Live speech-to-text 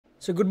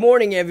So good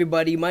morning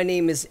everybody, my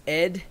name is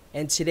Ed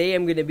and today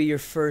I'm going to be your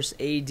first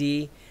AD.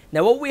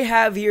 Now what we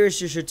have here is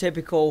just your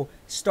typical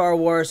Star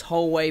Wars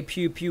hallway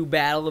pew pew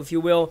battle, if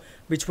you will,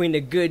 between the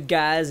good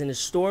guys and the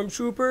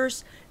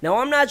stormtroopers. Now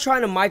I'm not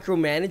trying to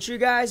micromanage you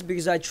guys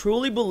because I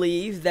truly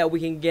believe that we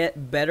can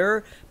get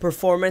better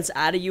performance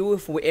out of you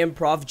if we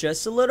improv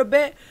just a little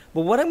bit.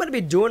 But what I'm going to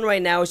be doing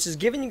right now is just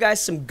giving you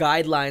guys some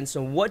guidelines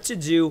on what to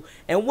do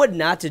and what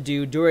not to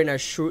do during our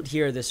shoot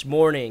here this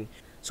morning.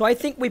 So I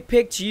think we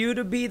picked you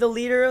to be the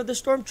leader of the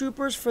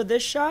stormtroopers for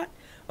this shot.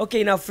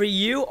 Okay, now for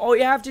you, all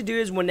you have to do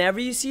is whenever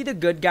you see the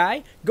good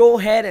guy, go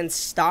ahead and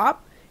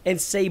stop and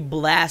say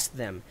blast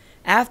them.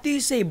 After you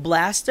say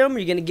blast them,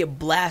 you're going to get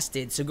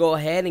blasted. So go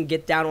ahead and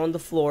get down on the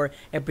floor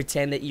and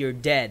pretend that you're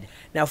dead.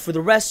 Now for the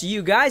rest of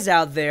you guys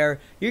out there,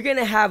 you're going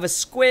to have a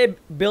squib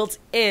built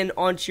in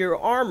onto your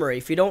armor.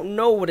 If you don't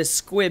know what a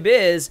squib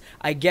is,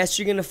 I guess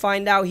you're going to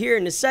find out here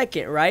in a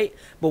second, right?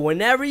 But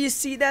whenever you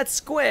see that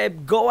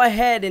squib, go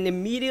ahead and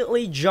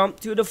immediately jump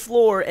to the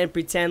floor and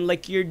pretend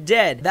like you're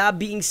dead. That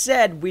being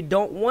said, we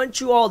don't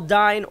want you all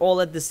dying all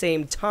at the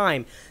same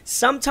time.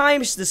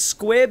 Sometimes the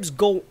squibs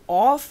go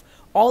off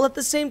all at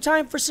the same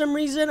time for some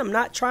reason. I'm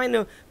not trying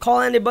to call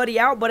anybody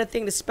out, but I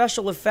think the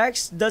special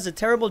effects does a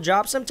terrible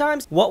job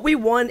sometimes. What we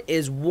want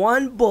is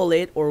one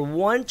bullet or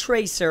one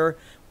tracer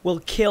will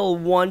kill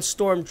one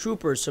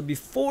stormtrooper. So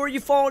before you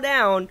fall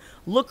down,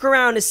 look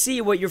around to see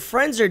what your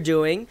friends are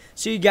doing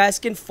so you guys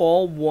can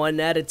fall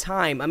one at a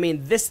time. I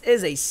mean, this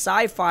is a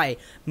sci-fi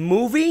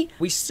movie.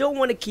 We still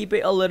want to keep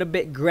it a little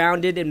bit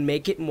grounded and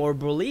make it more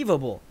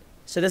believable.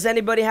 So does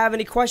anybody have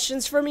any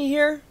questions for me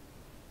here?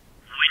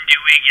 When do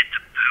we get to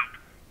poop?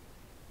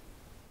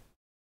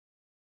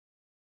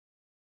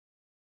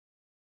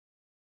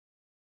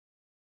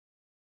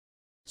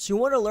 So you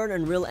want to learn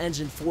Unreal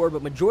Engine 4,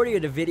 but majority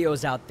of the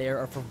videos out there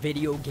are for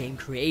video game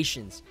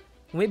creations.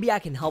 Maybe I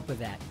can help with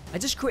that. I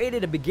just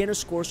created a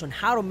beginner's course on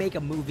how to make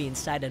a movie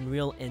inside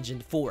Unreal Engine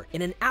 4.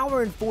 In an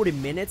hour and 40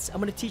 minutes, I'm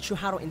going to teach you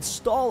how to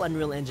install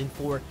Unreal Engine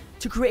 4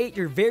 to create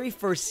your very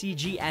first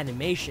CG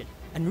animation.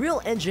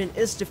 Unreal Engine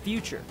is the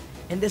future,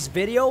 and this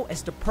video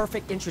is the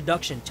perfect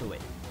introduction to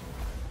it.